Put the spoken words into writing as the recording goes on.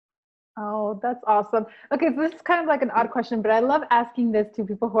Oh, that's awesome. Okay, so this is kind of like an odd question, but I love asking this to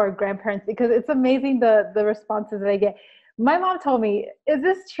people who are grandparents because it's amazing the responses that I get. My mom told me, is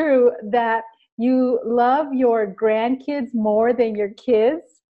this true that you love your grandkids more than your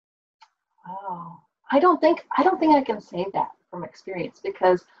kids? Oh, I don't think I can say that from experience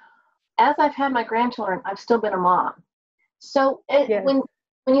because as I've had my grandchildren, I've still been a mom. So Yes, when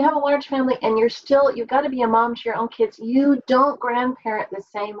you have a large family and you've got to be a mom to your own kids, you don't grandparent the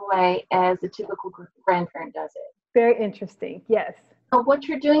same way as the typical grandparent does it. very interesting. Yes. So what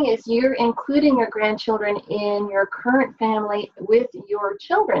you're doing is you're including your grandchildren in your current family with your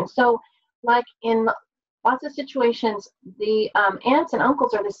children. So like in lots of situations, the aunts and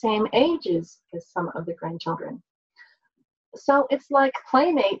uncles are the same ages as some of the grandchildren. So it's like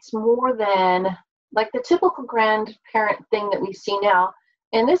playmates more than like the typical grandparent thing that we see now.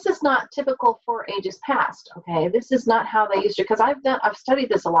 And this is not typical for ages past, okay? This is not how they used to, because I've studied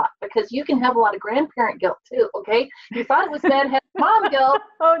this a lot, because you can have a lot of grandparent guilt too, okay? You thought it was bad having mom guilt,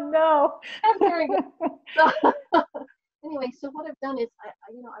 Oh no. grandparent guilt. So, anyway, so what I've done is I've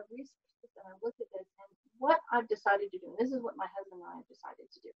researched this and I've looked at this, and what I've decided to do, and this is what my husband and I have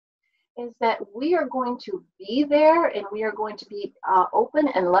decided to do, is that we are going to be there and we are going to be open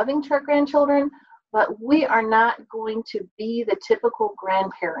and loving to our grandchildren, but we are not going to be the typical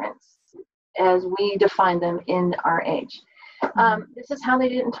grandparents as we define them in our age. Mhm. This is how they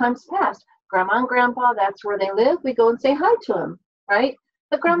did it in times past. Grandma and grandpa, that's where they live. We go and say hi to them, right?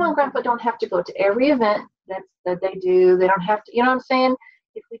 But grandma and Mhm. grandpa don't have to go to every event that they do. They don't have to, you know what I'm saying?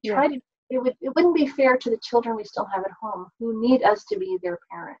 If we Yes. try to, it wouldn't be fair to the children we still have at home who need us to be their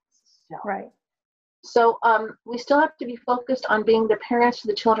parents still. Right. So we still have to be focused on being the parents to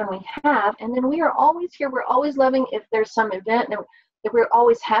the children we have, and then we are always here. We're always loving if there's some event, and that we're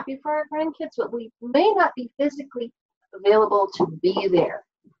always happy for our grandkids, but we may not be physically available to be there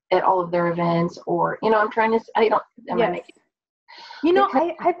at all of their events. Or I'm trying to. I don't. Am I Yes. making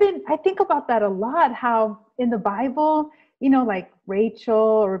because I think about that a lot, how in the Bible, like Rachel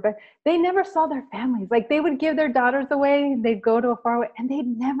or Rebecca, they never saw their families. Like they would give their daughters away, and they'd go to a far away and they'd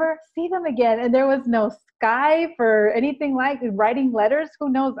never see them again. And there was no Skype or anything like writing letters. Who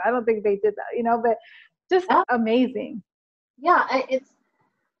knows? I don't think they did that, but just yeah, amazing. yeah. It's.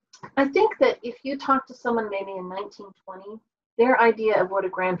 I think that if you talk to someone maybe in 1920, their idea of what a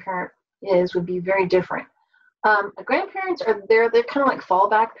grandparent is would be very different. Grandparents are there. They're kind of like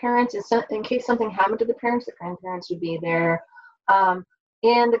fallback parents. In case something happened to the parents, the grandparents would be there. Um,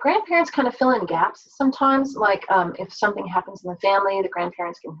 and the grandparents kind of fill in gaps sometimes. Like if something happens in the family, the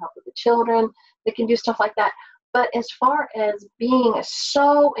grandparents can help with the children. They can do stuff like that. But as far as being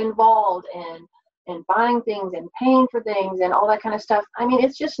so involved in buying things and paying for things and all that kind of stuff, I mean,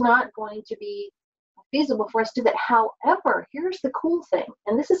 it's just not going to be feasible for us to do that. However, here's the cool thing,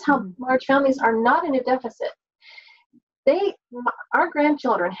 and this is how Mhm. large families are not in a deficit. they our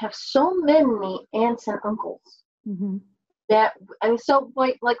grandchildren have so many aunts and uncles Mhm. that, I mean, so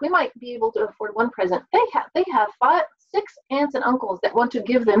like we might be able to afford one present. They have five, six aunts and uncles that want to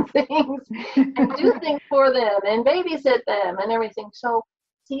give them things and do things for them and babysit them and everything. So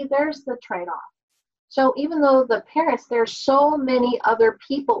see, there's the trade-off. So even though the parents, there's so many other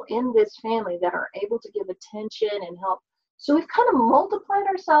people in this family that are able to give attention and help. So we've kind of multiplied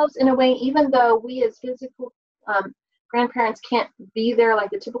ourselves in a way, even though we as physical grandparents can't be there like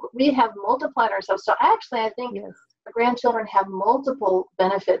the typical, we have multiplied ourselves. So actually, I think Yes. our grandchildren have multiple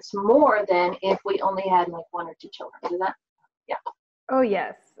benefits more than if we only had like one or two children. Does that? Yeah. Oh,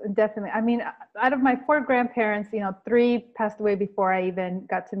 yes, definitely. I mean, out of my four grandparents, three passed away before I even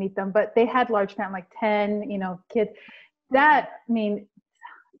got to meet them, but they had large family, like 10, kids. Mhm. I mean,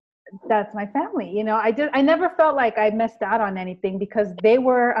 that's my family. I never felt like I missed out on anything because they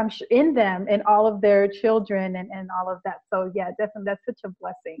were, I'm sure, in them and all of their children and all of that. So yeah, definitely, that's such a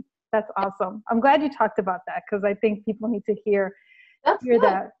blessing. That's awesome. I'm glad you talked about that because I think people need to hear That's hear good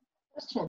that. question.